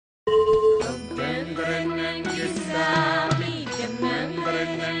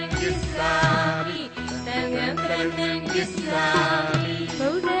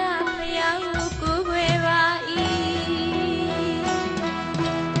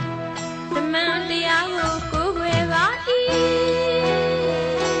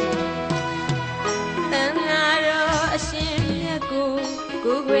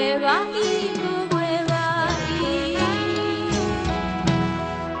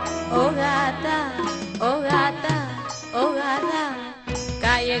Ogata, Ogata, Ogata,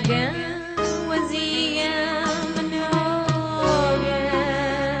 Kayagan, Wazigan, Manogan,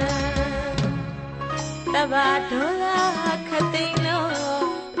 Tabadola, Katino,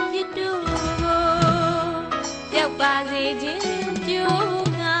 Yidu, Yabazi,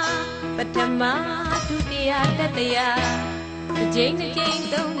 Juga, Patama, Tutia, Tatia, the Jane the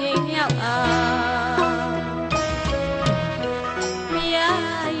King, don't name out.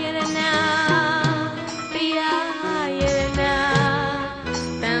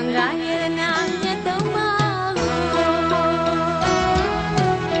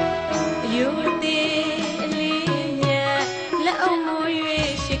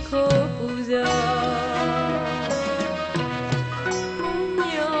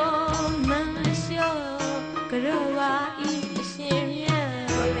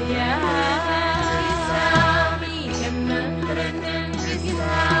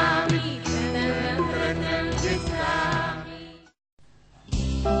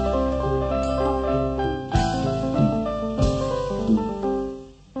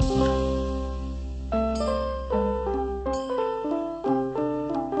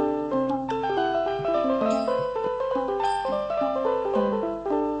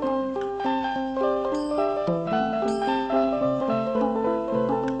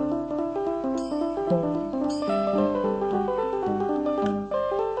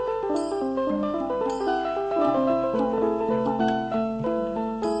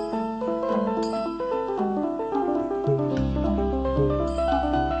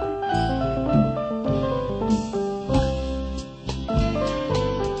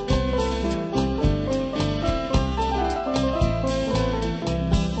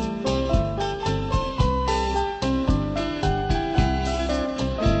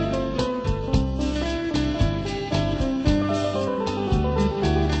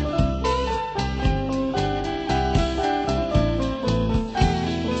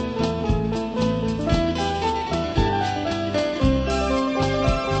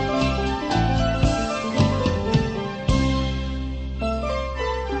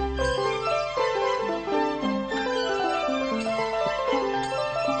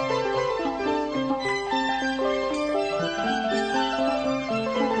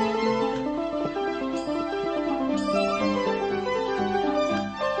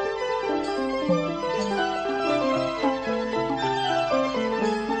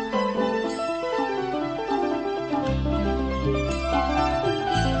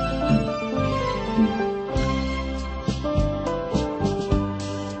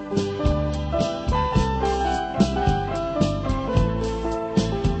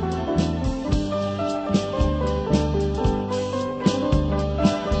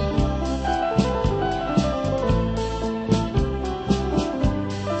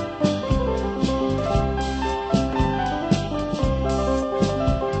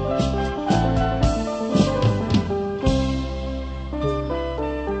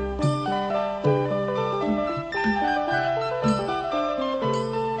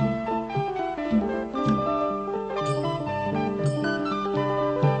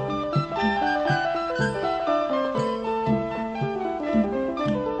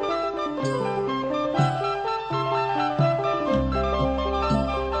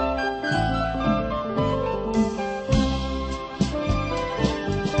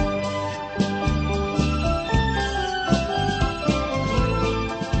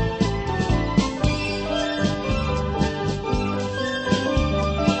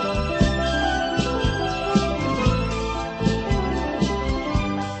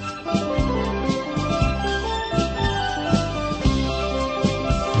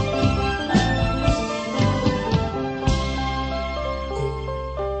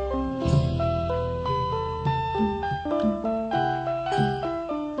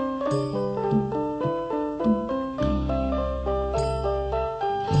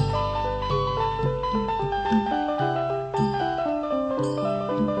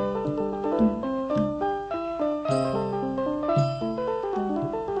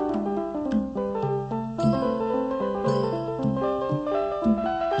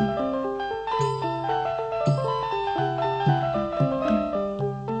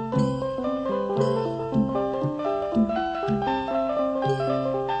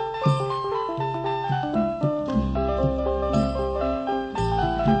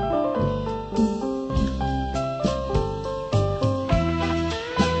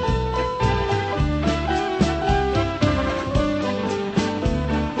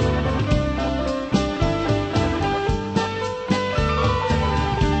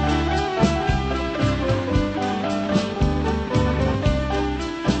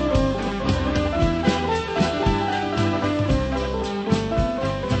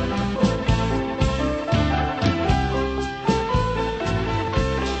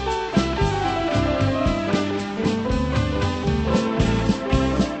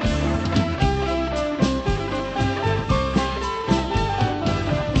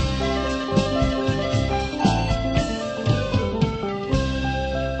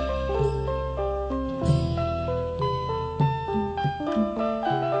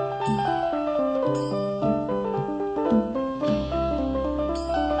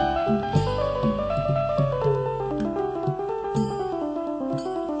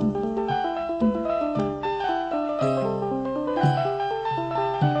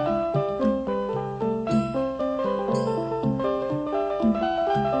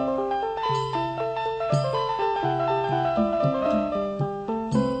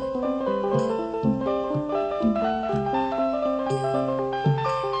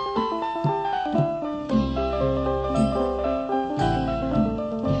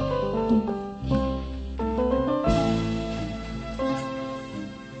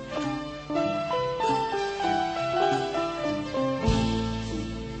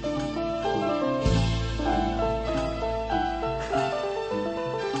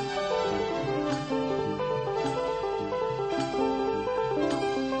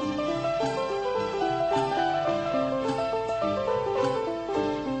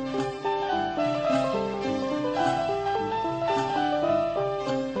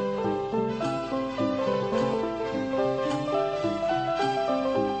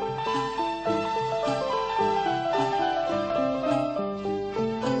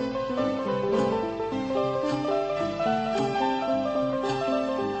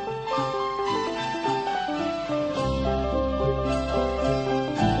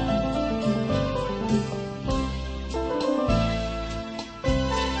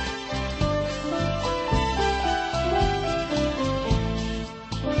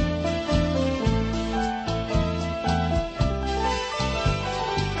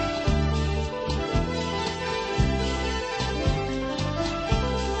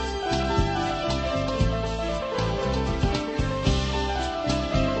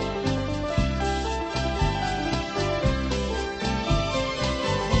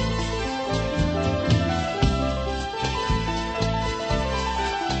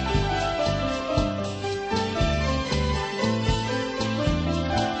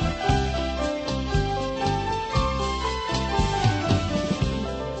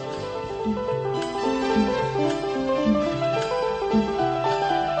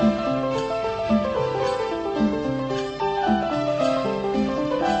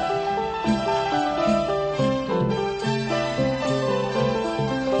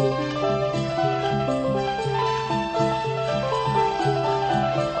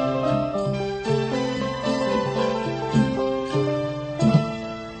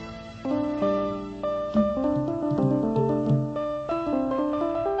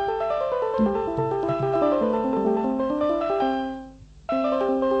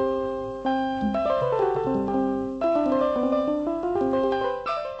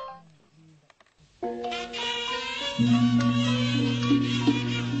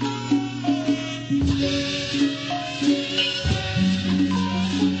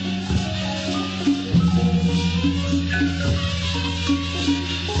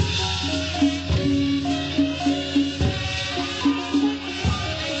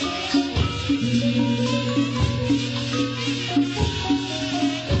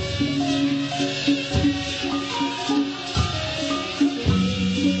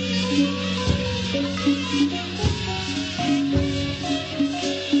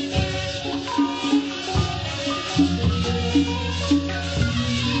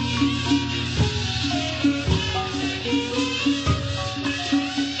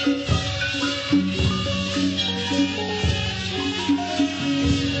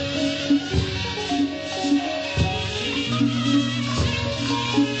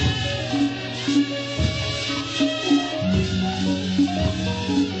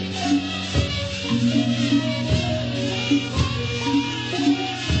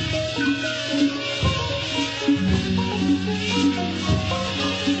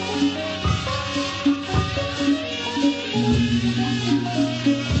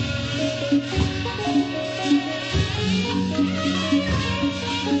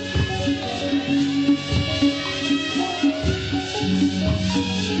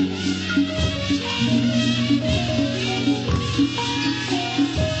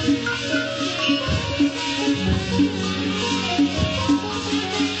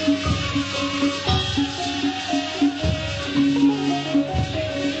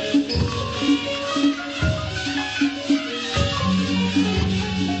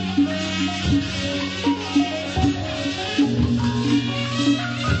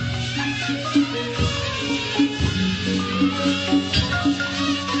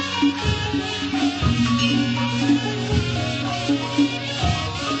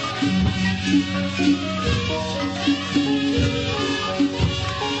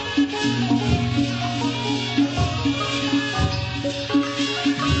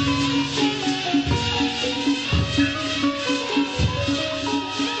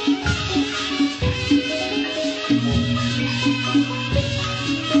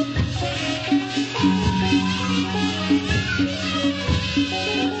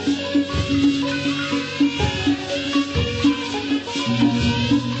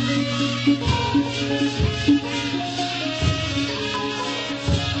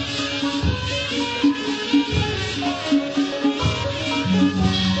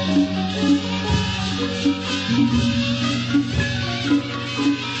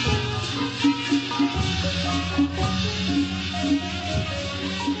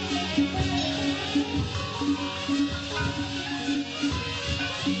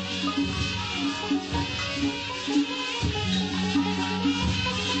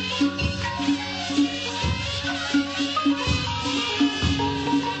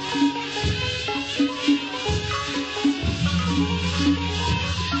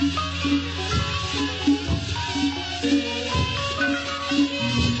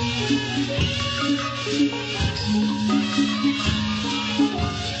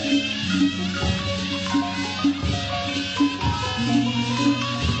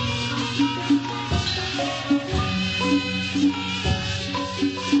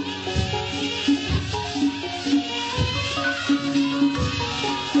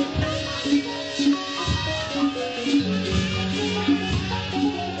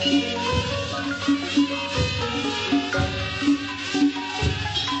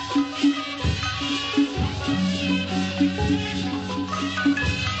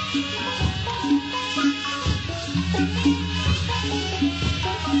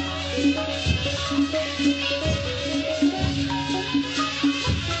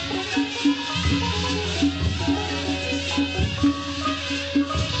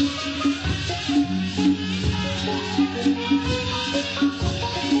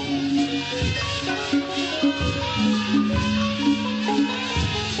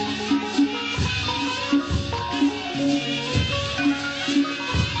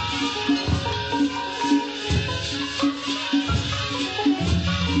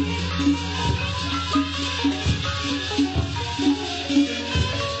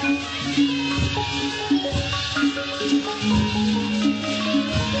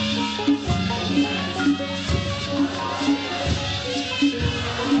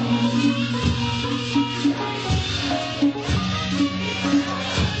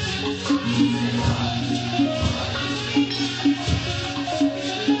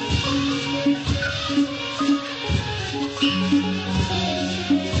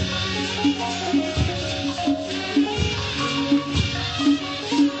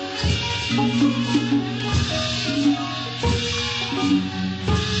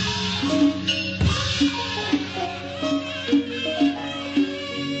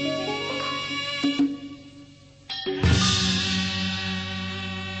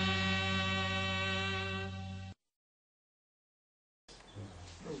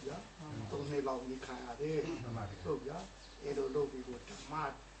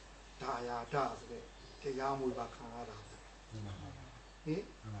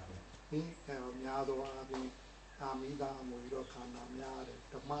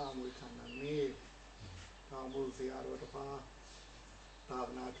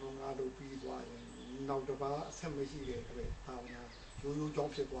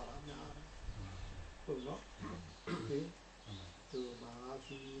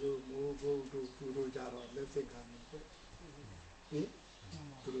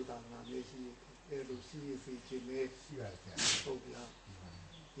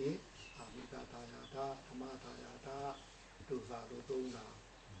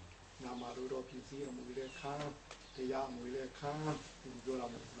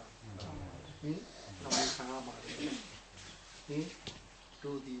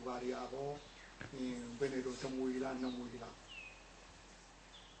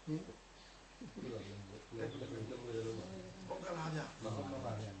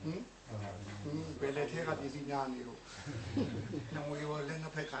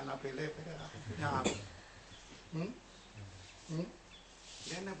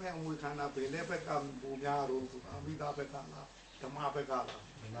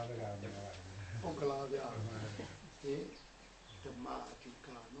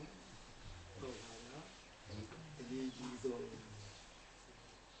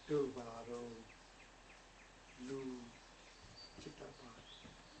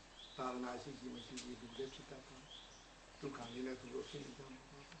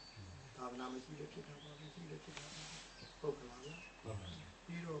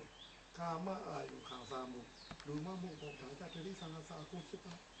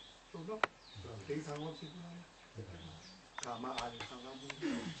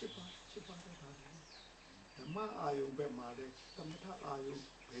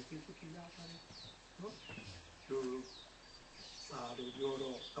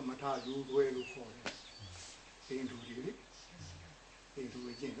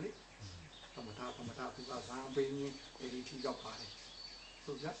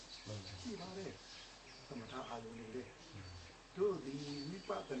 do the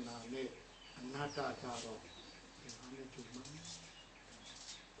Vipatana Nata Taro,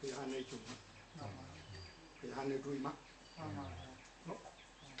 Pihane Chuma, Pihane Dreamer,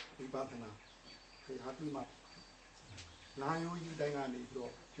 Vipatana, Pihatuma. Now you Dangani,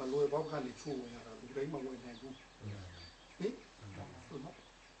 my lawyer Bokani Chu, and I will when I do.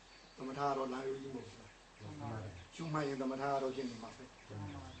 The Mataro, now you Chuma in the Mataro Jenny Mafe.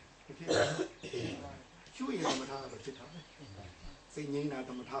 Chewy in the Mataro Chita. Saying Nina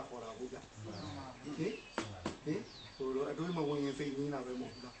the Matako, so I do my way and say Nina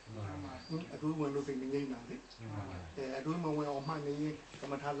Remoda. I do one looking in Nina. I do my way on my name, the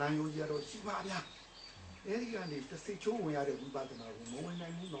Matalango Yaro Shivaya. Area needs to see two way out of Batana, more than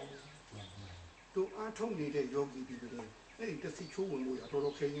I know. To Antony, the yogi people, they just see two when we are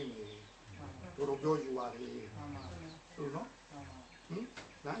okay. Toro you are here. So, no?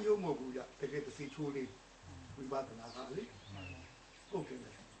 Now you're more good to get to see two days. We Batana. Okay.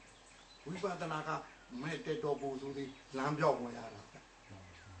 We Batana, met the double to the Lambio.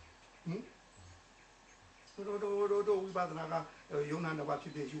 We Batana, Yuna about 2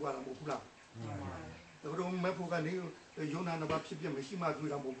 days you are a Mokula. The room Mapuka knew the Yuna about Chipia Mishima to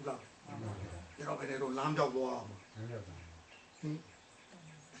Mokula. You know, they don't land of war.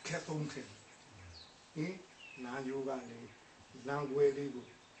 Catholic. Now you got a language,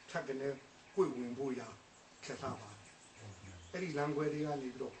 Chakane, Queen Buya, Catava. Any language I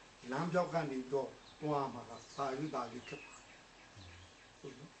need to Lambjok and need to Wama, Sayuda, you kept.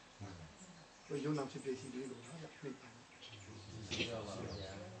 So you know,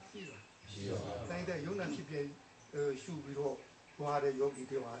 Thank the Yunan shoe below, who are the yogi,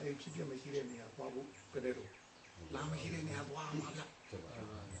 a chicken machine, Babu, Pedro. Lamahirina, Wama,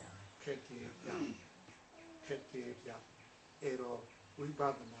 Kete, Ero,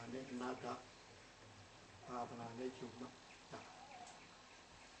 Wibadana, Nada, Abana, Chuma.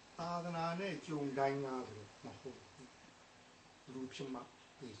 Adana, Chum, Dina, Maho, Lupima,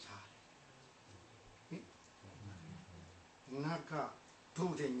 Picha. Naka,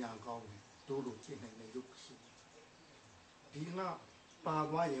 two ten young gong, two looking and looks. Dina,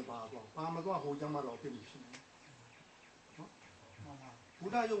 Padway, Baba, Pamadwa, who Yamaro,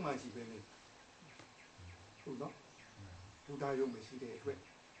 Buddha Young Mashi Benny. Buddha Young Mashi Day.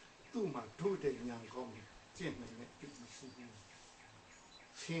 2 months, 2 days young gong, gentlemen,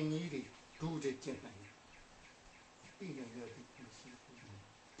 seeing ye 2 days gentlemen. Being a little bit.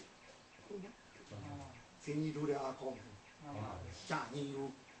 Seeing you do the alcohol. Shani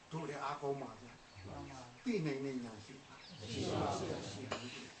you do the alcohol. Being a Nancy.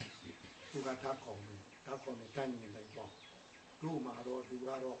 You got that on the canyon like one. Ruma or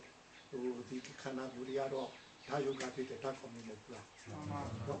Dugaro, the Canaburiado, Tayoga did attack on the Mokla.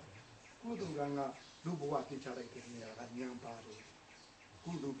 Kuduganga, Lubuat each other near a young body.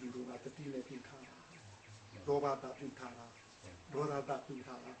 Kudu Budu at the Pina Pitara, Robata Pitara, Dorata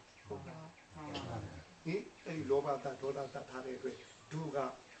Pitara. Any Lobata, Dorata Tare,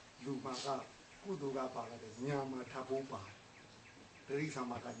 Duga, Lumaga, Kuduga Pala, Nyama Tabuba. There is a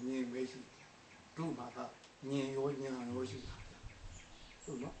Maka Nye Messi, Dumaga, Nye Yonya Yoshi.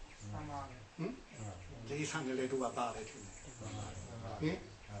 No? There is a little about it.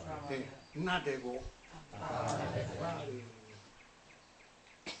 Not a go.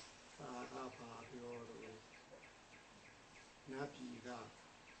 Napiga,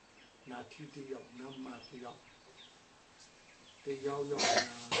 Natiti of Namatia. The Yo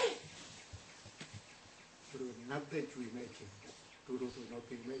through not that we making, to do not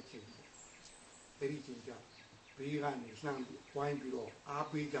be making. Very ginger, Bigan is not wine below,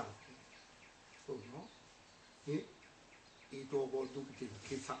 Abiga. So, no? It over to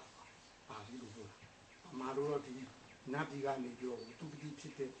Kisa, Abilu. Amaro, Napiga, Nigo, to be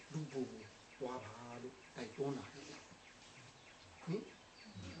cheated, Lubu, Wabalo, Titona.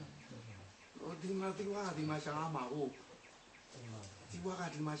 Dimatiwa, Dimashama, Tiwaka,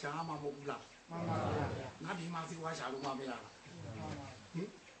 Dimashama, Mobula. Nabi Matiwa, Shalumamia.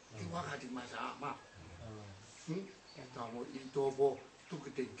 Tiwaka, Dimashama. Tamo Itobo took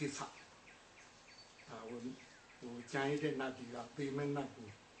the Kisa. I will giant Nadia, payment Nabu.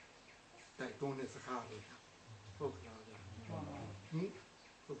 Titona is a car.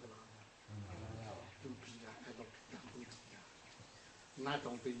 Not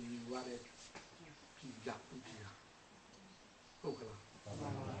on the you are a Pia. Okala.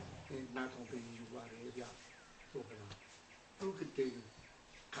 Not on the you are a Okala. Look at the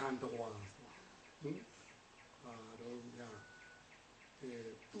Kandawa.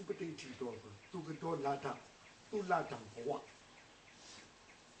 Two potato dog, 2 good dog lata, 2 lata for what?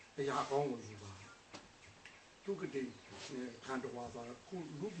 They are always သူကတိခံတော်သွားခု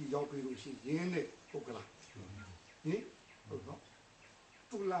လူကြီးရောက်ပြီလို့ရှိရင်တဲ့ဟုတ်ကလားဟင်ဟုတ်နော်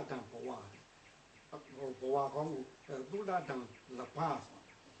သူလာတံဘဝဘဝကောင်းကိုသူလာတံလပါ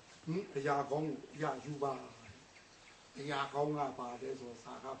ဟင်တရားကောင်းကိုရယူပါတရားကောင်းကပါတယ်ဆို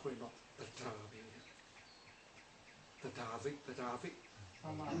စာကဖွင့်တော့တရားပဲတရားစိတ်မှ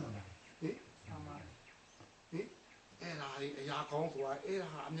န်ပါဟင်မှန်ပါဟင်အဲ့ဒါလေးအရာကောင်းဆိုတာအဲ့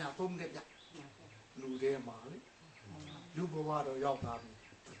ဒါအများဆုံးတဲ့ဗျလူထဲမှာလေလူဘဝတော့ရောက်တာပြီ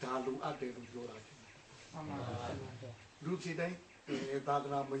ဒါလူအပ်တယ်လို့ပြောတာဖြစ်မှန်ပါလူဖြစ်တိုင်းသာသ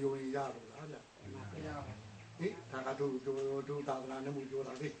နာမယုံရဘူးလားဗျမရပါဘူးဟင်ဒါကတို့သာသနာနဲ့မှုပြော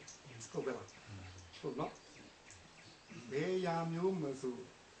တာလေဟုတ်ကဲ့လားဟုတ်နော်ဘယ်ရာမျိုးမဆို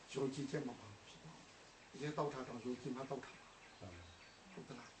ယုံကြည်ချက်မပါဘူးဖြစ်ပါရဲတောက်ထားတော့ယုံကြည်မှတောက်ထားဟုတ်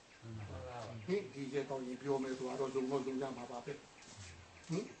ကဲ့လားဟင်ဒီရဲတောက်ရင်ပြောမယ်ဆိုတော့ယုံလို့ယုံရမှာပါပဲ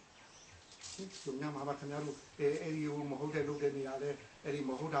ဟင်ယုံရမှာပါခင်ဗျားတို့အဲ့ဒီမဟုတ်တဲ့လုပ်တဲ့နေရာလဲအဲ့ဒီ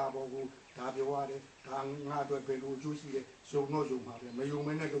မဟုတ်တာဘောကိုဒါပြောရတယ်ဒါငါအတွက်ဘယ်လိုအကျိုးရှိလဲယုံတော့ယုံပါပဲမယုံ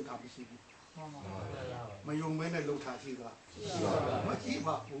မဲနဲ့လုပ်တာမရှိဘူးမယုံမဲနဲ့လုပ်တာရှိသလားမရှိ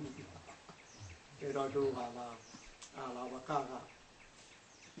ပါဘူးကဲတော့တို့ဟာလားအားလာဝက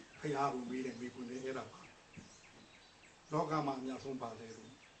ဖရာဘူးမေးတယ်မေးခွန်းလေးအဲ့ဒါပါလောကမှာအများဆုံးပါတယ်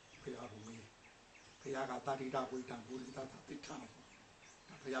လို့ဖရာဘူးမေးဖရာကတာတိတာဝိတံဘူရိတတာတိထံ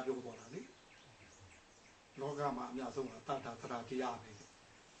ဖရာပြောပေါ်လာလေလောကမှာအများဆုံးကတတသရာတရားပဲ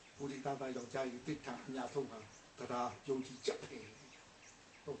ဘူရိတတာယောက်ျားကြီးတိထံအများဆုံးကတရားယုံကြည်ချက်ပဲ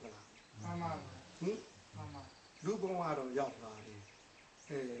ဟုတ်ကလားမှန်ပါဟင်မှန်ပါလူဘဝတော့ရောက်လာတယ်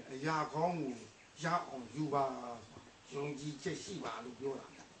အရာကောင်းကိုရအောင်ယူပါယုံကြည်ချက်ရှိပါလို့ပြောတာ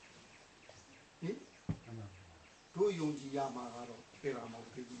ဟင်တို့ယုံကြည်ရမှာကတော့အဲ့ဒါမဟုတ်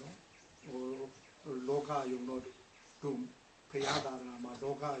ဘူးနော်ဟိုလောကယုံတော့တို့ဖရာသာသနာမှာ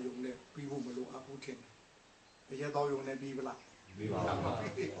လောကယုံနဲ့ပြီးဖို့မလိုအပ်ဘူးထင်တယ်ရဲတော်ယုံနဲ့ပြီးပလားပြီးပါပါ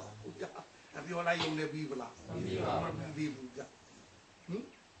အပြောလိုက်ယုံနဲ့ပြီးပလားပြီးပါပါပြီးဘူးကြ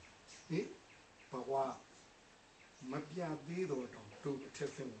ဟင်ဘဝမပြသေးတော့တို့အထ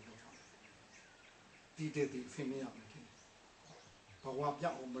က်ဆင်းလို့ဒီတဲ့ဆင်းမရမယ်ဘဝ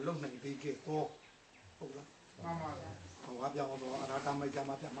ပြောင်းအောင်မလုပ်နိုင်သေးခဲ့တော့ဟုတ်လားမှန်ပါဘဝပြောင်းတော့အရာတမိုက်ကြ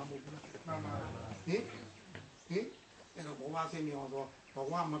မှာပြမှာမဟုတ်ဘူးလားမှန်ပါဟင်အဲ့တော့ဘဝဆင်းမြောင်တော့ဘ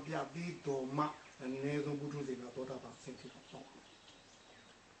ဝမပြသေးတော့မှအနည်းဆုံးဘုထုစေကတော့တာပါဆင်းဖြစ်တော့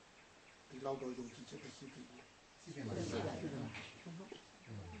ဒီလောက်တော့ယုံကြည်ချက်ရှိပြီရှိတယ်မှာရှိပါတယ်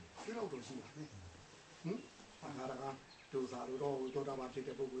ဒီလောက်တော့ရှိပါနဲ့အခါရကဒုစာတို့တော့တာပါဖြစ်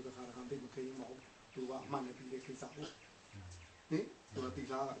တဲ့ပုဂ္ဂိုလ်အခါရကသိမခေးမဟုတ်သူကအမှန်နဲ့ပြီးတဲ့ကိစ္စဟုတ်ဟင်သူကတိ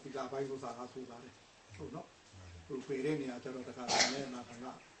လာပိုင်းကိုစားကားဆိုပါတယ်ဟုတ်နော်သူပေတဲ့နေရာကျတော့တခါနဲ့နာခံက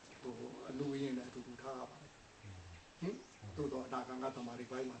ဟိုအလူရင်းနဲ့အတူတူထားရပါတယ်ဟင်သူတော့အနာခံကသမာဓိ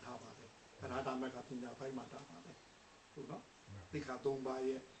ပိုင်းမှာထားပါတယ်အရာဓမ္မကပညာပိုင်းမှာထားပါတယ်ဟုတ်နော်တိခါ၃ပါး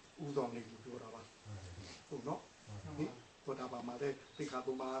ရဲ့ဥဆောင်လေးကိုပြောတာပါဟုတ်နော်ဟင်ဘောတာပါမှာတဲ့တိခါ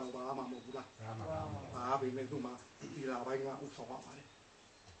၃ပါးတော့ဘာမှမဟုတ်ဘူးလားဘာပဲမဲ့သူ့မှာဒီလာပိုင်းကဥဆောင်ပါပါတယ်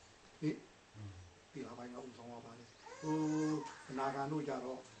ဟင်ဒီလာပိုင်းကဥဆောင်ပါပါတယ်ဟိုအနာဂတ်တို့ကြ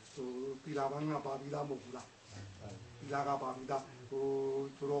တော့ဟိုသီလပိုင်းကပါပြီးသားမဟုတ်ဘူးလားသီလကပါပြီးသားဟို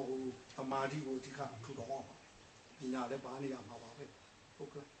သူတို့ဟိုသမာဓိကိုအဓိကထူတော်အောင်ပညာလည်းပါနေရမှာပါပဲဟု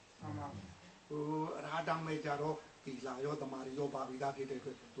တ်ကဲ့မှန်ပါဟိုအရာတမဲကြတော့သီလရောသမာဓိရောပါပြီးသားဖြစ်တဲ့အတွ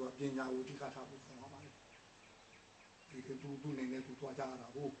က်သူကပညာကိုအဓိကထားဖို့ဆောင်ပါပါလေဒီသူနေနေသူသွားကြတာ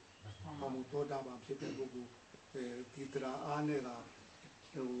ဟုတ်ဘာမို့တော့တာပါဖြစ်တဲ့ပုဂ္ဂိုလ်ဒီတရားအားနဲ့လား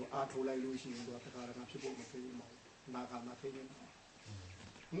ဟိုအားထုတ်လိုက်လို့ရှိရင်တော့တရားကဖြစ်ဖို့မဖြစ်ဘူးမဟုတ်နာဂာနာခေရင်ဟ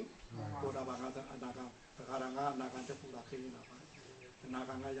င်ဘောဓဘာဂအနာဂံတရားငါအနာဂံတက်ဖို့လာခေရင်လာပါအနာ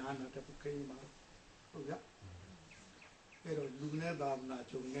ဂံကရဟန္တာတက်ဖို့ခေရင်ပါဟုတ်ကြအဲ့တော့လူနဲ့သာမနာ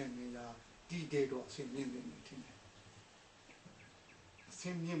ကြုံတဲ့နေရာတိတဲ့တော့အဆင်မြင့်နေတယ်ထင်တယ်အဆ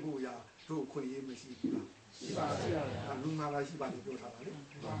င်မြင့်ဖို့ရာတို့ခွင့်ရေးမရှိဘူးလားရှိပါဗျာလူမာလာရှိပါလို့ပြောထားတာလေ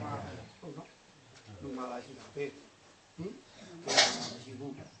ဟုတ်နော်လူမာလာရှိတာပဲဟင်မရှိ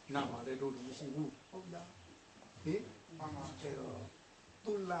ဘူးနာမှာလည်းတို့မရှိဘူးဟုတ်လားဟင်အဲ့တော့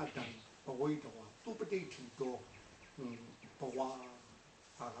ตุลาตังบวိတောตุပဋိဋ္ဌိတောဘဝ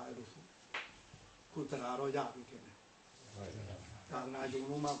ဟာအဲ့လိုဆိုခုတရားတော့ရပြီထင်တယ်သာသနာ့ယုံ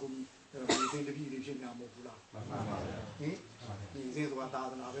လုံးမှာကိုဒီစင်တပည့်တွေဖြစ်နေမှာမဟုတ်ဘူးလားမှန်ပါပါဟင်ဒီစင်ဆိုတာသာ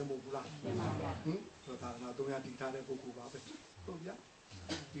သနာပဲမဟုတ်ဘူးလားမှန်ပါပါဟင်ဆိုသာသနာ၃ရပ်တည်ထားတဲ့ပုဂ္ဂိုလ်ပါပဲဟုတ်ဗျာ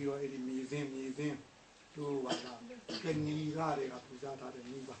ပြီးတော့အဲ့ဒီမြေစင်းတို့ပါလားကနီကားတွေကပူဇော်ထားတဲ့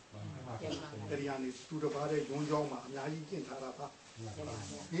မိပါတရားနေသူတစ်ပါးတဲ့ယွန်းကြောင်းမှာအများကြီးကျင့်ထားတာပါဟင်ဟုတ်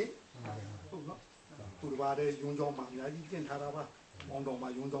နော်သူတစ်ပါးတဲ့ယွန်းကြောင်းမှာအများကြီးကျင့်ထားတာပါမောင်တော်မှာ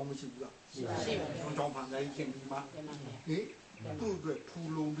ယွန်းကြောင်းမရှိဘူးလားရှိပါဘူးယွန်းကြောင်းမှာအများကြီးကျင့်ပြီးမှဟင်သူ့အတွက်ထူ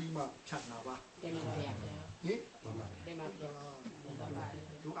လုံပြီးမှဖြတ်နာပါတင်ပါဗျာဟ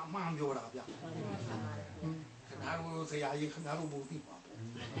ดูอาม่ามโยราบยาขนาดเราเสียยิงขนาดเราบูติมา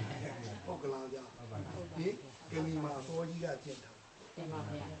พวกเราจะนี่ก็มีมาโซยีกาเจนท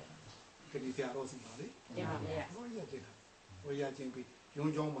ำก็ดีเสียเราสิมาเลยโซยีกาเจนทำโซยีกาเจนไปยง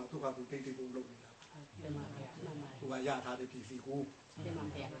จงมาทุกคนดูเด็กๆดูลูกนี่ละทุกคนยาทาได้ผีสีกู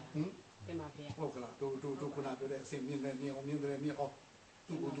พวกเราดูคนนั้นดูได้เสียมีเงินมีเอามีเงินมีเอา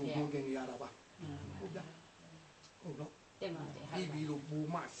ดูมึงเก่งยาละปะโอ้ยโอ้เนาะที่มีลูกบู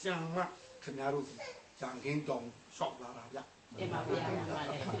มาช่างมาขนาดเราช่างเห็นจงชอบลาละจ้ะ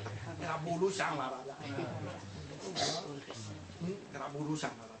กระบูรู้ช่างลาละจ้ะกระบูรู้ช่า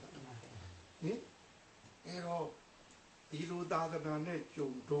งลาละจ้ะนี่เราที่รู้ตาตาเนี่ยจ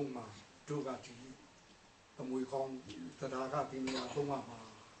งตรงมาดูกันทีตะมุยของตาก็ที่มีตรงมา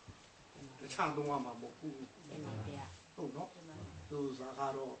ช่างตรงมาบอกกูโอ้เนาะดูสาขา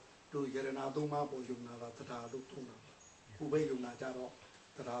เราดูเจริญนาตรงมาปยุงนาละตาลุกตรงมาผู้ไปยุงนาจารย์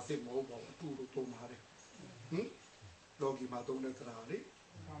ตาเสพหมอบอกตู้ลุกตรงมาเลยโลกีมาตรงเนี่ยตาเลย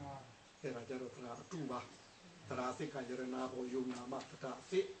เอราจารย์ตาตู้บ้าตาเสกเจริญนาปยุงนามาตาเ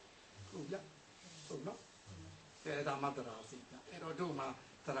สกรู้ยักโอ้เนาะแต่ธรรมะตาเสกเอราดูมา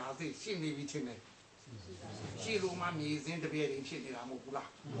ตาเสกสิ่งนี้วิธีเนี่ยရှိလို့မှမြေစင်းတပြည့်ရင်ဖြစ်နေတာမဟုတ်ဘူးလား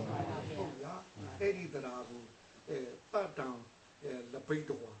ဟုတ်ဗျာအဲ့ဒီတရားကိုတတ်တံလပိတ်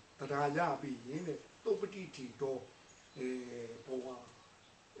တော်တရားရပြီးရင်တဲ့သုပတိတီတော်ဘဝ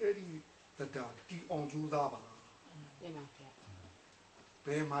အဲ့ဒီတရားတီအောင်ကျူးသားပါပြန်ပါဗျာဘ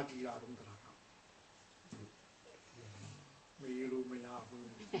ယ်မှာတီတာတော့တရားကမေလို့မရဘူး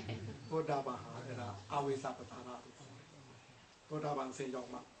သောတာပန်ဟာအဲ့ဒါအဝိဇ္ဇပတာရလို့သောတာပန်ဆင်းရောက်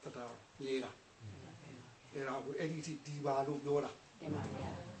မှတရားရေးတာအဲ့ဒါကိုအဲ့ဒီဒီပါလို့ပြောတာ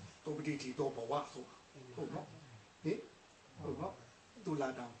သုပတိတီတော်ဘဝဆိုဟုတ်နော်ဟင်ဟုတ်နော်သူလာ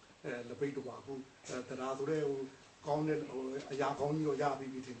တောင်လပိတ်တော်အခုတရားဆိုတဲ့ဟိုကောင်းတဲ့အရာကောင်းကြီးတော့ရ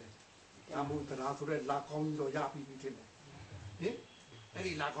ပြီးပြီထင်တယ်။ဒါမှမဟုတ်တရားဆိုတဲ့လာကောင်းကြီးတော့ရပြီးပြီထင်တယ်။ဟင်အဲ့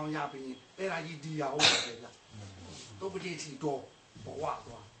ဒီလာကောင်းရပြီးရင်အဲ့ဒါကြီးဒီရအောင်ပဲဗျာ။သုပတိတီတော်ဘဝ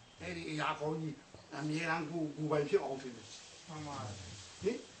သွားအဲ့ဒီအရာကောင်းကြီးအမြဲတမ်းကိုပိုင်ဖြစ်အောင်ထင်တယ်။မှန်ပါဟ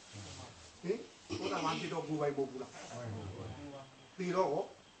င်ဘုရားမှဖြစ်တော့ကိုပိုင်ပို့ဘူးလားပြီးတော့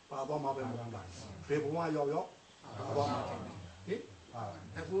ပါသွားမှာပဲမဟုတ်လားဘယ်ဘဝရောက်ပါသွားမှာဟင်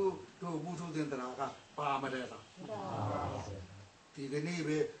အခုတို့ဘုထုသင်္တရာကပါမတဲ့လားဒီကနေ့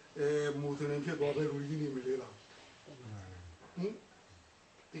ပဲမူသင်ဖြစ်သွားပဲလူကြီးနေမလေးလားဟင်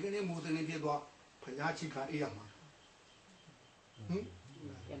ဒီကနေ့မူသင်ဖြစ်သွားဖယားချိခါအေးရမှာဟ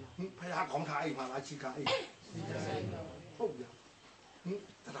င်ဖယားကောင်းထားအိမ်မှာလားချိခါအိမ်ဟုတ်ဗျာဟင်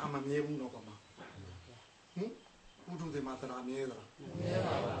တရားမမြဲဘူးတော့ကမှာဟင်ဘုထုသင်မှာတရားမြဲသလားမြဲ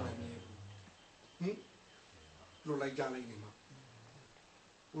ပါပါမြဲဘူးဟင်လွတ်လိုက်ကြလိုက်နေမှာ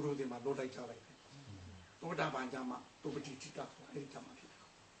ဘုထုသင်မှာလွတ်လိုက်ကြလိုက်သောတာပန်ကြမှာသုပတိတိတဆိုအဲ့ဒီကြမှာဖြစ်တယ်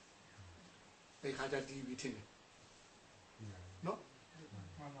အဲ့ခါကျတီးပြီးထင်တယ်နော်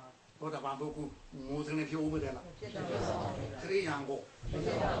သောတာပန်ပုဂ္ဂိုလ်မိုးစနေဖြိုးမတယ်လားခရိယံကို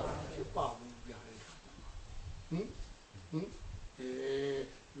ဖြစ်ပါဘူးဗျာဟင်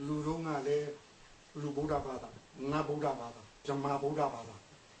လူတို့ကလည်းလူဗုဒ္ဓဘာသာငါဗုဒ္ဓဘာသာဓမ္မဗုဒ္ဓဘာသာ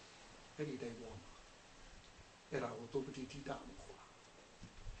အဲ့ဒီတိုင်းပြောအဲ့ဒါကိုသုပတိတိတလို့ခေါ်တာ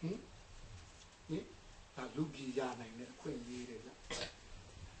ဟင်ဒါလူပြည်ရနိုင်တဲ့အခွင့်အရေးတွေဗျ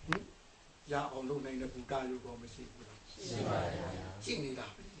ရအောင်လုပ်နိုင်တဲ့ဘုရားရုပ်တော့မရှိဘူးလားရှိပါရဲ့ရှိနေတာ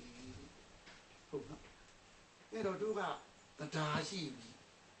ပဲဟုတ်နော်အဲ့တော့တို့ကတရားရှိပြီ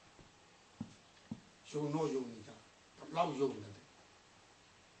ယုံတော့ယုံနေကြလောက်ယုံနေတယ်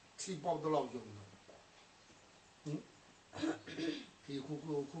ချိပေါက်တော့ယုံနေဒီ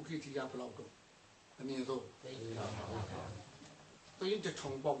ခုခေတ်ကြီးရဘလောက်တော့အမြင်ဆုံးတင်းတစ်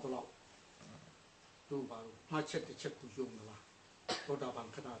ထုံပေါက်တော့တို့ပါလို့မှတ်ချက်တစ်ချက်ကိုယုံမလားသောတာပန်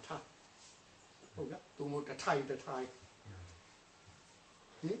ခဏထားဟုတ်ကဲ့သူတို့တစ်ထိုင်ဟင်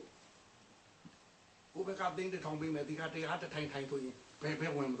ဘုရားကတင်းတစ်ထောင်ပေးမယ်ဒီကတရားတစ်ထိုင်ဆိုရင်ဘ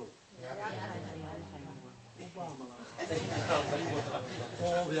ယ်ဝင်မလို့ဥပမာလား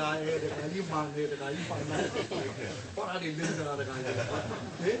ဟောဗျာအဲ့ဒါကြီးမှန်တယ်ဒါကြီးပိုင်နေပေါ်လာတယ်လင်းတာတခါကြီး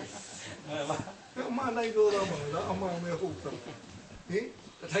ဟင်အမှန်လိုက်တော့မှာလားအမှန်ပဲဟုတ်တယ်ဟင်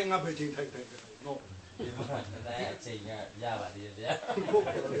တစ်ထိုင်ငါပဲချိန်ထိုင်တယ်နော်ဒီမှာတဲ့အချိန်ကရပါသေးတယ်ဗျာဟုတ်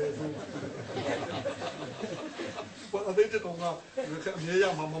တယ်ဘာအဲ့တဲ့ကောင်ကအမြဲရ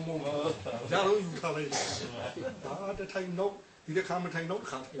မှာမမုံရတော့ယူထားလိုက်ဒါတထိုင်တော့ဒီတစ်ခါမထိုင်တော့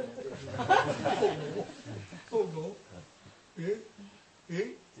ခါတယ်ဟုတ်တော့ဟေး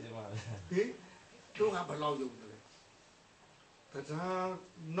ဒီမှာတို့ကဘယ်လောက်ယုံတယ်တရား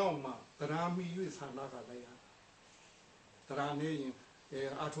နောက်မှာတရားမီ၍ဆန္ဒကလည်းရတရားနေရင်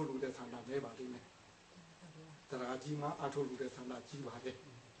အာထုလို့တဲ့ဆန္ဒလဲပါလိမ့်မယ် Tarajima Atolu Sanda Jiva.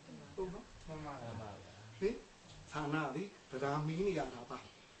 Oh no, Sanadi, Ramini Araba.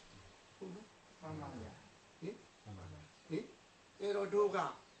 Oh no, Erodoga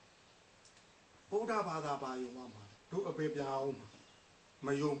Boda Bada Bayoma, do a baby home,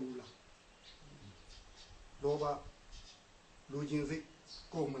 Mayomula Loba Lujinzi,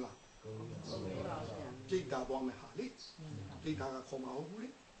 Komala, Jita Bombe Hali, Jita Koma Uli,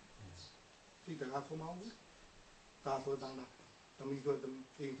 Jita Koma Uli, Tasso Dana, the Migo, the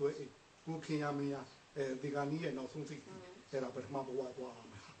Bukiamia, the Ghanaian and also think, era per Mabua,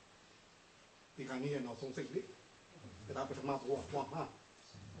 the Ghanaian and also think, the Mabua,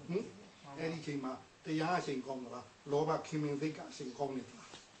 anything, the Yashin Gomla, Loba Kimin Vika Sing Gomla.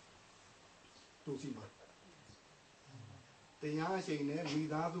 To see my. The Yashin,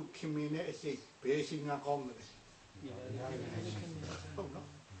 without Kimine, say, basing a comedy.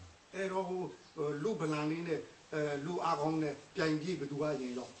 Ero Lubalanine, Lu Agone, Jangi, but do I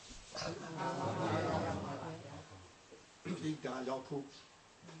in law. Pita Lopu,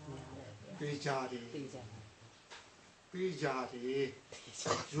 Pijadi, Pijadi,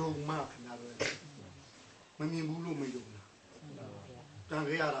 Young Mark, Many Mulu Mayuna.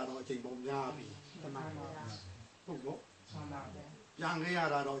 Tangiara or Jimbo Yabi.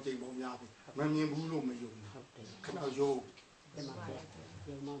 Yangiara or Jimbo Yabi. Many Mulu Mayuna. Canal Yo.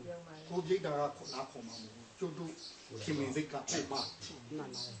 Who did a Nakoma? Jodu Kimizika, Puma.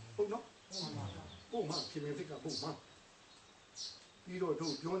 Oh no? Puma, Kimizika, Puma. You don't do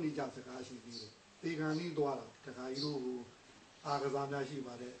Johnny Jasakashi. They can need Dwara, Takayu, Arazana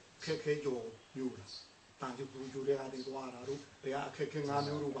Shibare, Kekejo, you. Thank you for Julia de Dwara. They are kicking on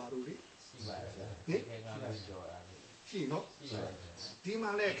Urubaruri. She no?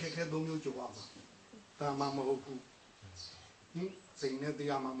 Dimale Kekedomu Joama. Tamamoku. Saying that the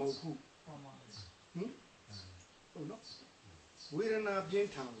Yamamoku. Oh no. We're in a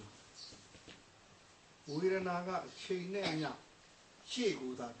Jentown. We're in a Chinaya. She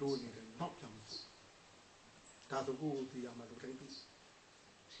goes that door and not come. That's a good the Yamalu.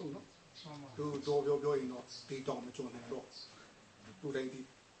 Oh no. To do your going off, they don't join and rock. Do they?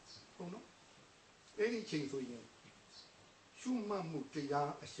 Oh no. Anything to you. Shuma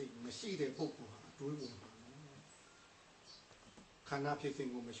Mutia, I say, Messide Boku, do you? Cannot think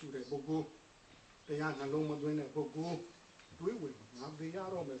of Meshude Bogu. They are alone when a Bogu. Do you? Now they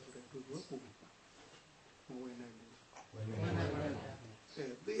are all method to do.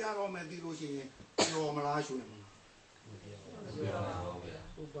 They are all meditation. Your Malashu.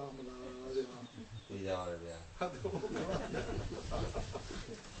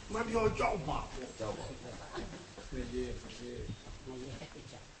 Maybe your job,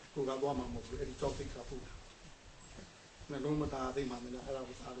 who got one of the topic of Nomata, the man, I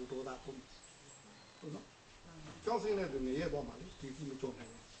will do that. Johnson had the Nyeyadhammatharmiaha, give him a job.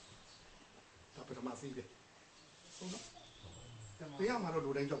 Tapamasi. The Yamado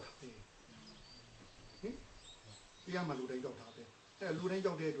do job. The Yamado do job. Luring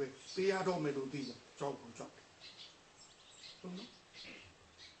job there, they are all melody, job.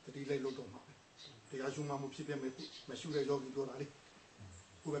 The delay look on the Azuma Mupsipia, Mashura Yogi Dorali,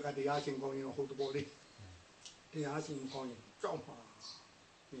 who got the Ashin going on the body. The Ashin going, jump.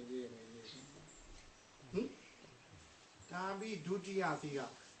 Tabi duty Asia,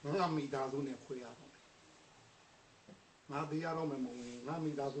 Rami Dazune Quia. Now the Aromemo,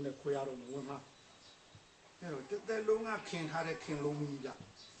 Rami Dazune Quia. The Lunga King had a King Lumida.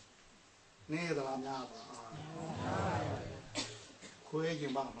 Near the Lamava.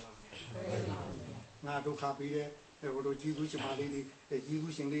 Quaking Bamala. Now to copy there, there were Jesus lady, a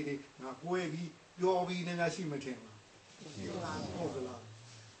Jewish lady, now Quavi, you're being in a cemetery.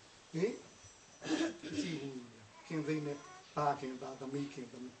 Eh? See who King Vina, barking about the making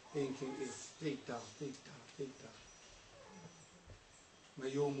them, thinking is take down.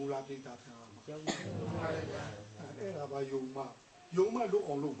 Mayomula did that. Yoma look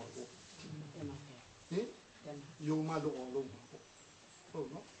on Loma. Yoma look on Loma. Oh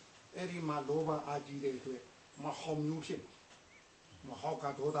no. Eri Malova Aji, Maha Mutin. Mahaka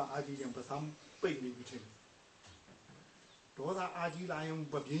Doda Aji and Basam baby with him. Doda Aji Lion,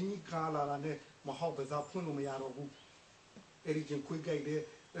 Babini Kala and Mahabaza Punumiaro. Eric quick idea,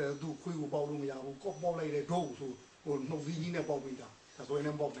 do quick about Lumia, who got more like a dose or no Vina Bobida. That's when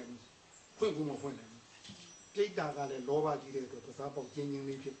I'm bobbing. Quick woman when take that at a lower deal to the sub of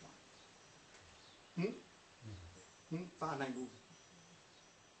genuinely people. Far I move.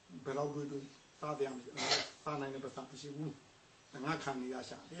 Below good, far the far 9% she woo. And I can't be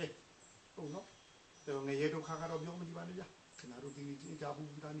Asha. Eh? Oh no. The Nyeyadhammatharmiaha Kakaro Yomivania. Can I do the Jabu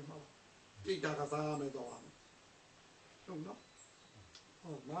Danima? Take that as I am a dog. ဟုတ်နော်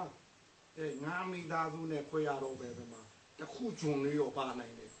ဟုတ်မှာငါမိသားစုနဲ့ခွဲရတော့ပဲဒီမှာတခုဂျွန်လေးတော့ပါနို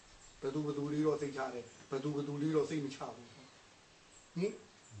င်တယ်ဘသူလေးတော့သိချတယ်ဘသူလေးတော့စိတ်မချဘူးဟင်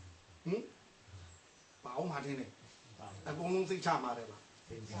ဘာအောင်မှတင်းနေအကုန်လုံးစိတ်ချမှာတယ်ပါ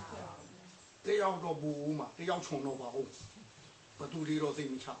တယောက်တော့ဘူးဦးမှာတယောက်ခြုံတော့ပါဟုတ်ဘသူလေးတော့စိတ်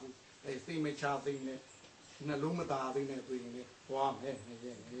မချဘူးစိတ်မချသိနေနှလုံးမသားသိနေဆိုရင်လေဟွာမယ်နေ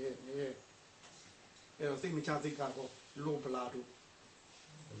စိတ်မချစိတ်ကတော့လိုပလာတို့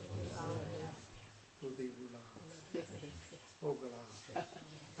တို့ဒီဘူးလားဟုတ်ကလား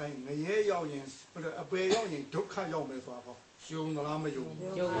ငရဲရောက်ရင်အပေရောက်ရင်ဒုက္ခရောက်မယ်ဆိုတာပေါ့ယုံသလားမယုံ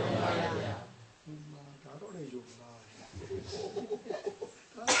ဘူးယုံပါဗျာဒါတော့လည်းယုံလားဒါ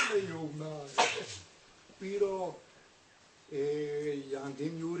လည်းယုံလားပြီးတော့ရန်က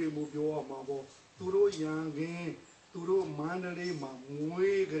င်းမျိုးတွေမျိုးပြောရမှာပေါ့သူတို့ရန်ကင်းသူတို့မန္တလေးမှာ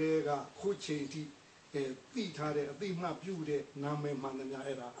မွေးကလေးကခုချိန်ထိသိထားတဲ့အသိမှပြုတဲ့နာမည်မှန်သမျှ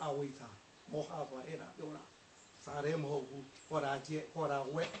အဲ့ဒါအဝိဇ္ဇာမောဟပါအဲ့ဒါပြောတာစားရဲမဟုတ်ဘူးဟောတာကျက်ဟောတာ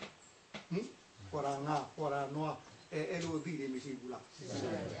ဝက်ဟောတာငါဟောတာနွားအဲ့လိုအသိတွေမရှိဘူးလားရှိပါ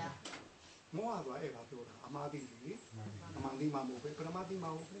ဗျာမောဟပါအဲ့ဒါပြောတာအမှားသိလေအမှန်သိမှမဟုတ်ပဲပရမသိမှ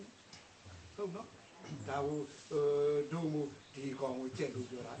မဟုတ်ဘူးဟုတ်နော်ဒါဟိုဒုမူဒီကောင်ကိုကျက်လို့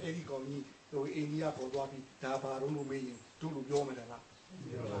ပြောတာအဲ့ဒီကောင်ကြီးဟိုအိန္ဒိယပေါ်သွားပြီးဒါဘာလို့လို့မေးရင်တို့လို့ပြောမှတယ်လား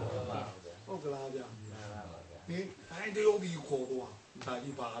ဟုတ်ကလားဗျာဟင်အဲ့ဒီလိုဒီခေါ်တော့ဒါ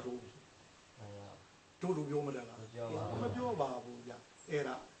ကြီးဘာလို့တို့လို့ပြောမှတယ်လားမပြောပါဘူးဗျာအဲ့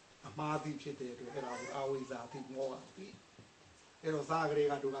ဒါအမှားသိဖြစ်တဲ့အတွက်အဲ့ဒါကိုအဝိဇ္ဇာသိမောဟသိအဲ့တော့စားကလေး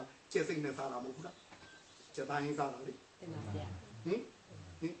ကတို့ကကျက်စိတ်နဲ့စားတာမဟုတ်ဘူးလားကျက်တိုင်းစားတာလေတင်ပါဗျာ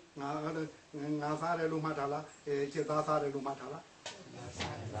ငါစားတယ်လို့မှတ်ထားလားကျက်သားစားတယ်လို့မှတ်ထားလား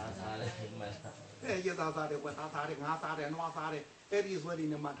စားတယ်မှတ်ထားကျက်သားစားတယ်ဝက်သားစားတယ်ငါစားတယ်နွားစားတယ်အဲ့ဒီဆွဲဒီ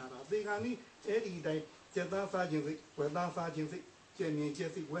နဲ့မှတ်ထားတာသေခါနီးအဲ့ဒီတိုင်းကျက်သားစားခြင်းစိတ်ဝက်သားစားခြင်းစိတ်ကျက်မြင်ကျ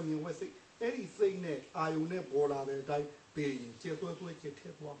က်စိတ်ဝက်မြင်ဝက်စိတ်အဲ့ဒီစိတ်နဲ့အာယုန်နဲ့ပေါ်လာတဲ့အတိုင်းပေးရင်ကျက်သွဲသွဲကျက်ထဲ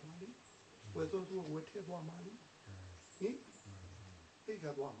သွားမှာလေဝက်သွဲသွဲဝက်ထဲသွားမှာလေဟင်အဲ့က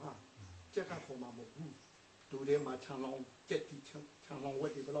သွားမှာကျက်ကခေါ်မှာမဟုတ်ဘူးဒူထဲမှာခြံလောင်းကျက်တီခြံလောင်းဝ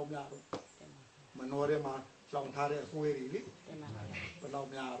က်တွေဘယ်လောက်များတော့မနောထဲမှာလောင်ထားတဲ့အဆွဲတွေလေဘယ်လောက်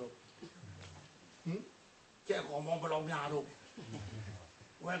များတော့ကျက်ကောင်ပေါင်းဘယ်လောက်များတော့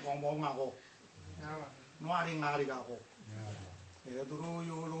ဝက်ကောင်ပေါင်းကဟောနွားတွေငါးတွေကဟောသူတို့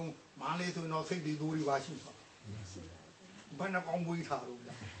ရိုးလုံးမန်းလေးဆိုတော့စိတ်တွေသူတွေပါရှိပါဘယ်နှကောင်မွေးထားတော့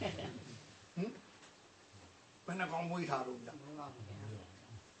ဗျာဘယ်နှကောင်မွေးထားတော့ဗျာ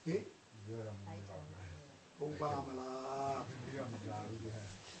ဟင်ဟုတ်ပါမလား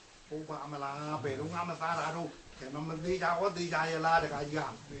ဟုတ်ပါမလားဘယ်တော့မှမစားတာတော့ကဲမသေးကြဟောသေးကြရလားတခါကြီးက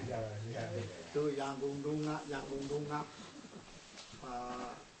သေးကြပါတို့ရန်ကုန်တုံးက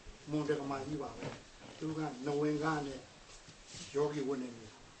မွန်တကမာကြီးပါပဲသူကနဝင်ကနဲ့ယောဂီဝင်နေတ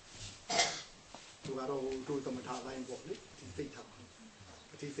ယ်သူကတော့တို့သမထတိုင်းပေါ့လေဒီစိတ်ထား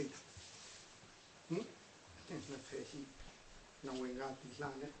အတိစိတ်အဲ့ဖယ်ရှိနဝင်ကဒီလာ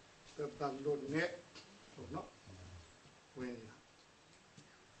နဲ့တန်လို့နဲ့ဟုတ်နော်ဝင်လာ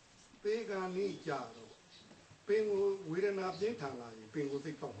ပေကနိကြတော့ပင်ကိုဝေဒနာပြင်းထန်လာရင်ပင်ကို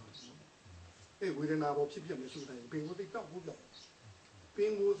စိတ်တောက်မှာအဲ့ဝေဒနာပေါ်ဖြစ်ဖြစ်မရှိတိုင်းပင်ကိုစိတ်တောက်ဘူးပြောက်ပ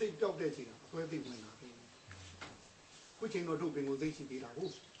င်ကိုစိတ်တောက်တဲ့ချိန်ကအစွဲသိဝင်လာပြီခုချိန်တော့တို့ပင်ကိုသိရှိသေးတာဟု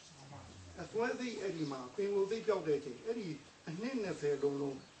တ်အစွဲသိအဲ့ဒီမှာပင်ကိုသိပြောက်တဲ့ချိန်အဲ့ဒီအနှစ်20လုံး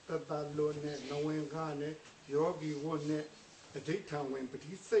လုံးတတလုံးနဲ့နဝင်ကနဲ့ယောဂီဝတ်နဲ့အဋိဌံဝင်ပ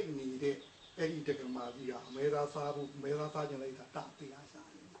တိစိတ်နေတဲ့အဲ့ဒီတက္ကမကြီးကအမေသာစားဖို့မေသာစားခြင်းလိုက်တာတတရားရှာ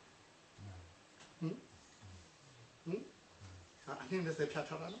နေအနှစ်20ဖြတ်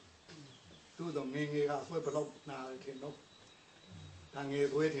ထားတာနော်သူ့တော့ငယ်ကအစွဲဘလောက်နာတယ်ထင်တော့ဒါငယ်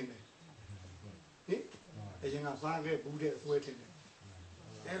ဆွဲထင်တယ်ဟင်အရင်ကစားခဲ့ဘူးတဲ့ဆွဲထင်တယ်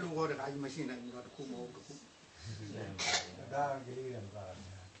အဲ့လိုတော့တခါကြီးမရှိနိုင်ဘူးတော့တခုမဟုတ်တခုဒါကလေးရမှာ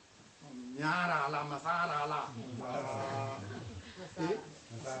ညားတာလားမစားတာလားဟင်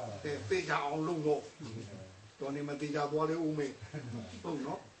တေးကြအောင်လုပ်တော့နေမတေးကြသွားလေဦးမေဟုတ်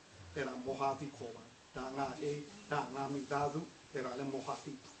နော်အဲ့ဒါမောဟတိခေါ်ပါဒါငါအေးဒါငါမိသားစုအဲ့ဒါလည်းမောဟ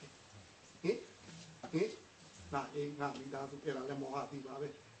တိဟင်ငါအေးငါမိသားစုအဲ့ဒါလည်းမောဟတိပါပဲ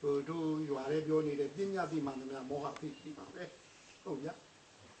တို့ရွာလေးပြောနေတဲ့ပညာတိမှန်တယ်မောဟတိပါပဲဟုတ်ဗျာ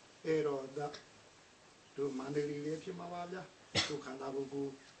အဲ့တော့ဒါတို့မန္တလေးလေးဖြစ်မှာပါဗျာတို့ခန္ဓာကိုယ်ကို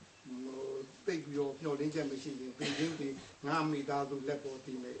တိတ်ပြီးတော့မျောလင်းချက်မရှိရင်ပြင်ချင်းဒီငါမိသားစုလက်ပေါ်တ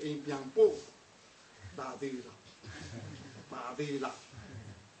ည်မယ်အိမ်ပြန်ပို့ဒါသေးလားပါသေးလား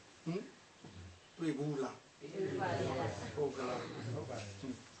တွေ့ဘူးလားတွေ့ပါရဲ့ဟုတ်ကလားဟုတ်ပါရဲ့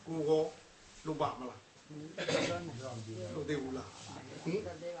ကိုကောလုပါမလား တို့သေးဘူးလားဟင်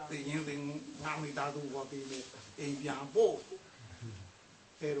သိရင်သိငါမိသားစုဟောပြီးနေအိမ်ပြန်ပို့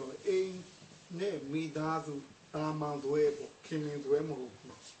အဲ့တော့အိမ်နဲ့မိသားစုတာမန်သွဲပေါ့ခင်မင်သွဲမဟုတ်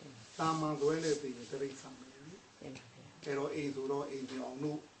ဘူးတာမန်သွဲနဲ့ပြီးရင်တရိစ္ဆာန်ပဲအဲ့တော့အိမ်ဆိုတော့အိမ်ပြောင်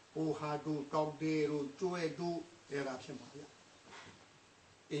တို့ဟိုဟာတို့တောက်တဲတို့ကျွဲတို့အဲ့ဒါဖြစ်မှာဗျ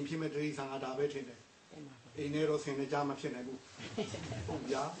အိမ်ဖြစ်မဲ့တရိစ္ဆာန်ကဒါပဲထင်တယ်အိမ်နဲ့တော့ဆင်နေကြမဖြစ်နိုင်ဘူးဟုတ်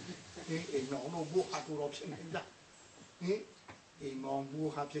ဗျာအိမ်မောင်တို့ဘိုးဟာတို့တော့ဖြစ်နိုင်ကြအိမ်မောင်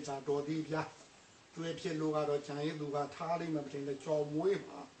ဘိုးဟာဖြစ်တာတော်သေးဗျာကျွဲဖြစ်လို့ကတော့ခြံရည်သူကထားလိမ့်မယ်မထင်နဲ့ကြော်မွေး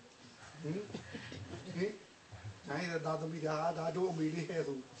ပါနိုင်ရတာသမီးဒါတို့အမေလေးဟဲ့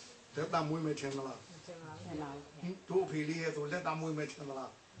ဆိုလက်တမွေးမယ်ထင်မလားတို့အဖေလေးဟဲ့ဆိုလက်တမွေးမယ်ထင်မ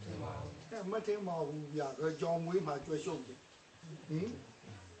လားမထင်ပါဘူးဗျာကြော်မွေးမှာကျွဲရှုပ်တယ်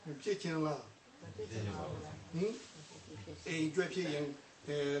ဖြစ်ချင်လားအိမ်ကျွဲဖြစ်ရင်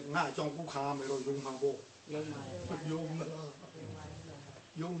ငါကြောင့်ကုခါမယ်တော့ယုံမှာပေါ့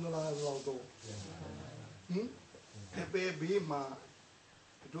ယုံမလားတော့ပေဘေးမှာ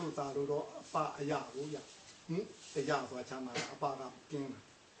တို့သာတော့အပအရာကိုရတရားဆိုတာချမ်းသာအပကကင်းတာ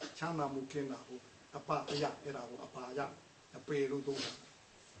ချမ်းသာမှုကင်းတာကိုအပအရာအဲ့ဒါကိုအပါရအပေလို့သုံးတာ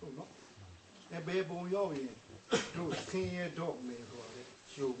ဟုတ်နော်ပေပုံရောက်ရင်တို့ဆင်းရဲတော့မယ်ဆိုတာလေ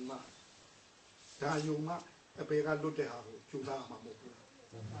ယုံမှာဒါယုံမှာအပေကလွတ်တဲ့ဟာကိုကျူသားမှာမဟုတ်ဘူး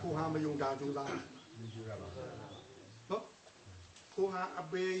ကိုဟာမယုံတာကျူသားနော်ကိုဟာအ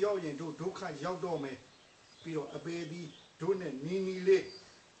ပေရောက်ရင်တို့ဒုက္ခရောက်တော့မယ်ပြီးတော့အပေဒီတို့နဲ့နီးနီးလေး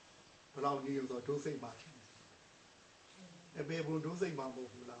ဘယ်လောက်နီးလို့ဆိုဒုစိတ်ပါအပေဘုံဒုစိတ်မှာမဟုတ်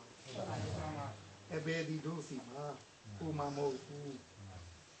ဘူးလားအပေဒီဒုစီမှာကိုမှမဟုတ်ဘူး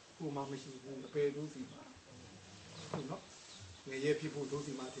ကိုမှမရှိဘူးအပေဒုစီမှာဟုတ်နော်ငရဲဖြစ်ဖို့ဒု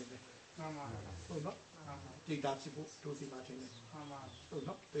စီမှာတင်တယ်ဟုတ်နော်တိတ်တာဖြစ်ဖို့ဒုစီမှာတင်တယ်ဟုတ်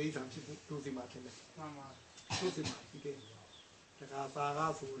နော်ဒိဋ္ဌံဖြစ်ဖို့ဒုစီမှာတင်တယ်ဒုစီမှာဒီကေတခါသာ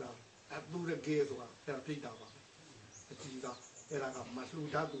ကားဆိုတာအတူရကေဆိုတာအဲ့ဒါပြိတ္တာပါအကြည့်ကအဲ့ဒါကမလှူ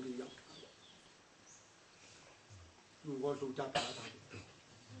တတ်သူတွေရောက်လူဘောလှူတတ်တာ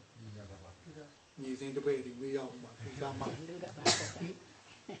ညီစင်တပည့်တွေဝေးရောက်မှာလှူတတ်မှာ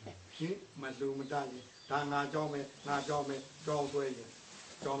မလှူမတတ်ရင်ဒါငါကြောင်းမယ်ကြောင်းဆွဲရင်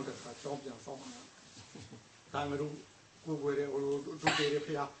ကြောင်းတစ်ခါကြောင်းပြန်ဆောင်းမှာဒါငါတို့ကိုယ်ွယ်တဲ့ဟိုဒုတေတဲ့ဖ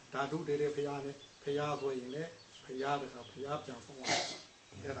ရာဒါဒုတေတဲ့ဖရာနဲ့ဖရာဆိုရင်လည်းဖရာတခါဖရာပြန်ဆောင်းမှာ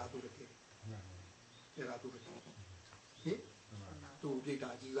အဲ့ဒါသူတကယ်အဲ့ဒါသူတကယ်သူပြိတ္တာ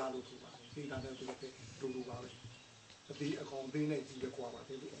ကြီးသားလို့ဆိုတာပြိတ္တာနဲ့သူတကယ်တူတူပါပဲအတိအကောင်သိနဲ့ကြီးတယ်ကွာပါ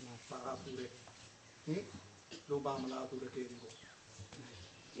သေးတယ်ပါကသူတဲ့လိုပါမလားသူတကယ်ဒီကို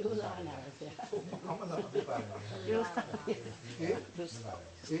ကျိုးစားလာတယ်ဆရာဘာမှလာမဖြစ်ပါဘူးကျိုးစား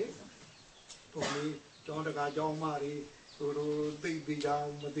ဟင်တော်လေးကျောင်းတကာကျောင်းမတွေတို့သိကြ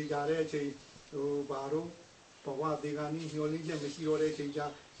မသိကြတဲ့အချိန်ဟိုဘာတို့ဘဝဒီကနေ့ညှော်လင်းချက်မရှိတော့တဲ့အချိန်ကျ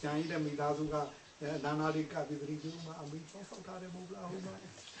ဂျန်ကြီးတဲ့မိသားစုကနာနာလေးကပ်ပြီးတတိကျမှအမေဆောက်ထားတယ်မဟုတ်လားဟုတ်မှာ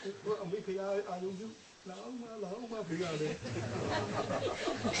အမေဖေအာယုံပြုလာအောင်မဖေရတယ်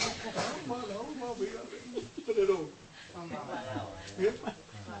လာအောင်မဖေရတယ်ဘယ်လို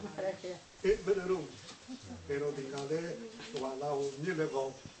ဘယ်လိုဒီကလည်းဟိုလာဟိုမြစ်လည်းကော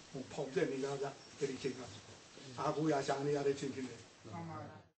င်းဖောက်ပြက်နေတာဗျဒီချိန်ကအာကိုရရှာနေရတဲ့ချိန်ဖြစ်တယ်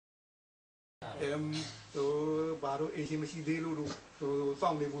ဘာလို့အိမ်မရှိသေးလို့ဟိုစော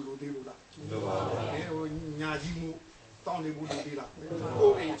င့်နေဖို့လိုသေးလို့လားလိုပါဘူးဟိုညာကြီးမှုစောင့်နေဖို့လိုသေးလားကို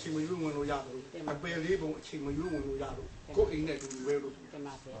ယ်အိမ်အချိန်မရွေးဝင်လို့ရတယ်အပယ်လေးပုံအချိန်မရွေးဝင်လို့ရလို့ကိုယ်အိမ်နဲ့တူတူပဲလို့တင်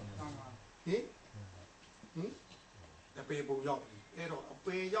ပါဗျာအပယ်ပုံရောက်အဲ့တော့အပ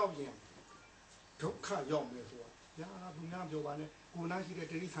ယ်ရောက်ရင်ဒုက္ခရောက်မယ်ဆိုတာညာဘူးများပြောပါနဲ့ကိုယ်နာရှိတဲ့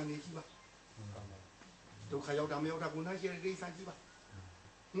တိရိစ္ဆာန်တွေကြီးပါဒုက္ခရောက်တာမရောက်တာကိုယ်နာရှိတဲ့တိရိစ္ဆာန်ကြီးပါ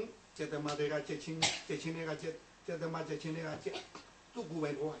ကျက်တမတွေကချက်ချင်းတွေကကျက်တမချက်ချင်းတွေကချက်သူ့ကိုယ်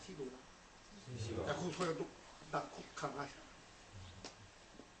ပိုင်ဘောရှိလို့လားရှိပါအခုဆိုတော့ဒါခုခံရ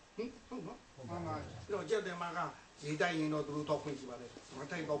ဟုတ်နော်မှန်ပါတော့ကျက်တမကရေးတိုက်ရင်တော့သူတို့တော့ခွင့်ရှိပါလေမ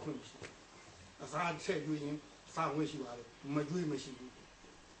တိုက်တော့ခွင့်မရှိအစားချက်ယူရင်စားခွင့်ရှိပါလေမကျွေးမရှိဘူး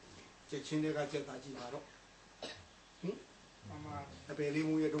ချက်ချင်းတွေကချက်တာကြည့်ပါတော့မှန်ပါအပေလေး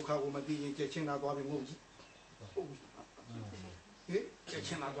မူရဲ့ဒုက္ခကိုမသိရင်ချက်ချင်းသာသွားပြီးငုံကြည့်ဟုတ်ချက်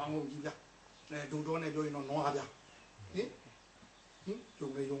ချင်းလာသွားငုံကြည့်ဗျာဒူတော်နဲ့ပြောရင်တော့နွားဗျာကျုံ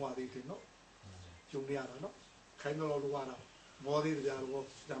နေရုံပါသေးတယ်နော်ကျုံနေရတာနော်ခိုင်းတော့လို့ရတာမောသေးတယ်ဗျာတော့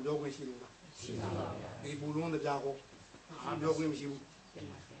ကြံပြောခွင့်ရှိလို့လားရှိပါပါဗျာဒီပူလုံးတဲ့ဗျာကိုအားပြောခွင့်မရှိဘူး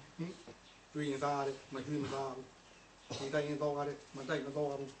တွေ့ရင်သားရတယ်မတွေ့မသားဘူးဒီတိုင်းရင်တော့ရတယ်မတိုက်မတော့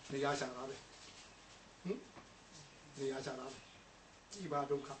ဘူးနေရာရှာတာပဲနေရာရှာတာဒီပါ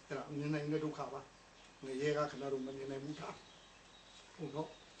ဒုက္ခအဲ့ဒါမြင်နိုင်တဲ့ဒုက္ခပါငရဲကခဏတော့မမြင်နိုင်ဘူးထားဟုတ်နော်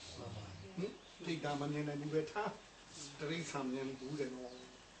တိတ်တာမမြင်နိုင်ဘူးပဲထားတရိษံမြင်ဘူးတယ်နော်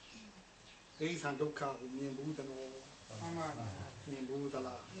တရိษံဒုက္ခကိုမြင်ဘူးတယ်နော်မှန်ပါပါမြင်ဘူးသ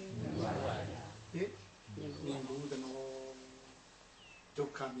လားမြင်ပါပါဟင်မြင်ဘူးတယ်နော်ဒု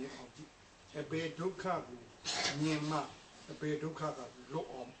က္ခမြင်အောင်ကြည့်အပေဒုက္ခကိုမြင်မှအပေဒုက္ခကလွတ်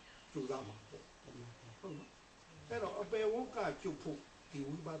အောင်ကြိုးစားမှာပေါ့ဟုတ်နော်အဲ့တော့အပေဝကကျုပ်ဖို့ဒီ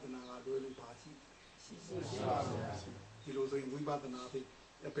ဝိပဿနာကလွယ်လို့ပါရှိပါဗျာဒီလိုဆိုရင်ဝိပဿနာပြီး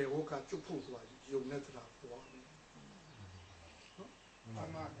အပေဝကကျုပ်ဖို့ဆိုတာယုံနဲ့ဆိုတာပေါ့နော်မှန်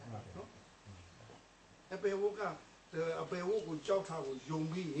ပါနော်အပေဝကအပေဝကိုကြောက်တာကိုယုံ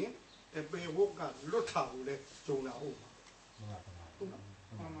ပြီးရင်အပေဝကလွတ်တာကိုလည်းဂျုံတာဟုတ်ပါဟုတ်နော်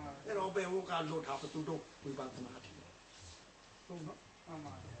အဲ့တော့အပေဝကလွတ်တာဘယ်သူတော့ဝိပဿနာတယ်ဟုတ်နော်မှန်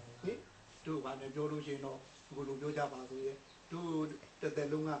ပါဟင်တို့ဘာနဲ့ပြောလို့ရှိရင်တော့ဘယ်လိုပြောကြပါဆိုရဲ့တို့တက်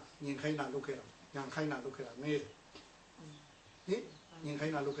လုံးကညင်ခိုင်းတာလုပ်ခဲ့တာညံခိုင်းတာလုပ်ခဲ့တာငဲဟင်ညင်ခို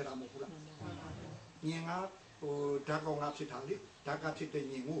င်းတာလုပ်ခဲ့တာမဟုတ်ဘူးလားညင်ကဟိုဓာတ်ကောင်ကဖြစ်တာလေဓာတ်ကဖြစ်တဲ့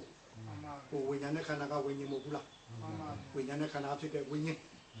ညင်ကိုဟိုဝိညာဉ်နဲ့ခန္ဓာကဝိညာဉ်မဟုတ်ဘူးလားဝိညာဉ်နဲ့ခန္ဓာဖြစ်တဲ့ဝိညာဉ်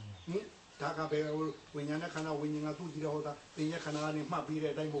ဟင်ဓာတ်ကပဲဝိညာဉ်နဲ့ခန္ဓာဝိညာဉ်ကသူ့ကြည့်တော့ဟောတာသင်ရဲ့ခန္ဓာကနေမှတ်ပြီး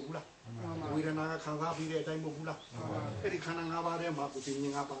တဲ့အတိုင်းမဟုတ်ဘူးလားဝေဒနာကခံစားပြီးတဲ့အတိုင်းမဟုတ်ဘူးလားအဲ့ဒီခန္ဓာ၅ပါးထဲမှာကိုသင်ញ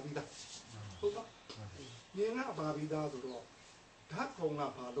င်ကပါပြီးသားဟုတ်ပါញင်ကပါပြီးသားဆိုတော့ဓာတ်ကောင်က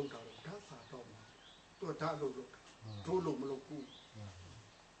ဘာလုပ်တာလဲဓာတ်စာတော့သူကဓာတ်လုပ်တို့လို့မလုပ်ဘူး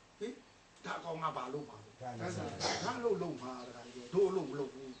ဟင်ဓာတ်ကောင်ကဘာလုပ်ပါလဲဓာတ်လုပ်မှာတခါကြီးတို့လို့မလု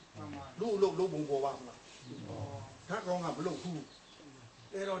ပ်ဘူးတို့လုပ်ပုံပေါ်ပါမလားဓာတ်ကောင်ကမလုပ်ဘူး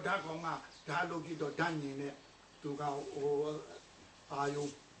အဲ့တော့ဓာတ်ကောင်ကဓာတ်လုပ်ကြည့်တော့ဓာတ်ញင်နဲ့သူကဟိုအာယု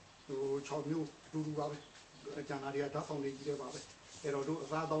ဟို6မျိုးတူပါပဲအကျန်တာတွေကဓာတ်ဆောင်နေကြည့်တယ်ပါပဲအဲ့တော့တို့အ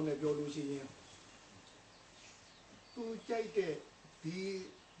စားတောင်းနဲ့ပြောလို့ရှိရင်သူကြိုက်တဲ့ဒီ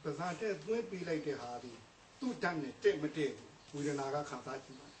ပဇာတဲ့သွင်းပေးလိုက်တဲ့ဟာဒီသူ့ဓာတ်နဲ့တဲ့မတဲ့ဝေဒနာကခံစားကြ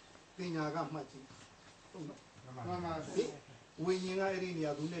ည့်ပါပညာကမှတ်ကြည့်ဟုတ်နော်မှန်ပါပြီဝိညာဉ်ကအဲ့ဒီနေ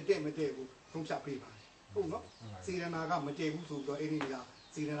ရာသူနဲ့တဲ့မတဲ့ကိုသုံးဖြတ်ပေးပါဟုတ်နော်စေရနာကမတဲ့ဘူးဆိုတော့အဲ့ဒီနေရာ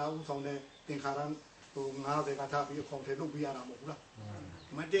စေရနာဥဆောင်တဲ့သင်္ခါရဟို90ကထားပြီးအကောင်ထဲလုပ်ပြရတာမဟုတ်ဘူးလား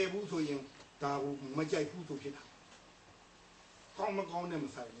မတဲ့ဘူးဆိုရင်ဒါကိုမကြိုက်ဘူးဆိုဖြစ်တာကောင်းမကောင်းနဲ့မ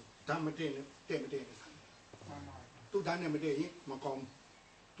ဆိုင်ဘူးဓာတ်မတဲ့နဲ့တဲ့မတဲ့နဲ့ဆိုင်သူ့ဓာတ်နဲ့မတဲ့ရင်မကောင်း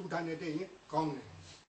သူ့ဓာတ်နဲ့တဲ့ရင်ကောင်းတယ်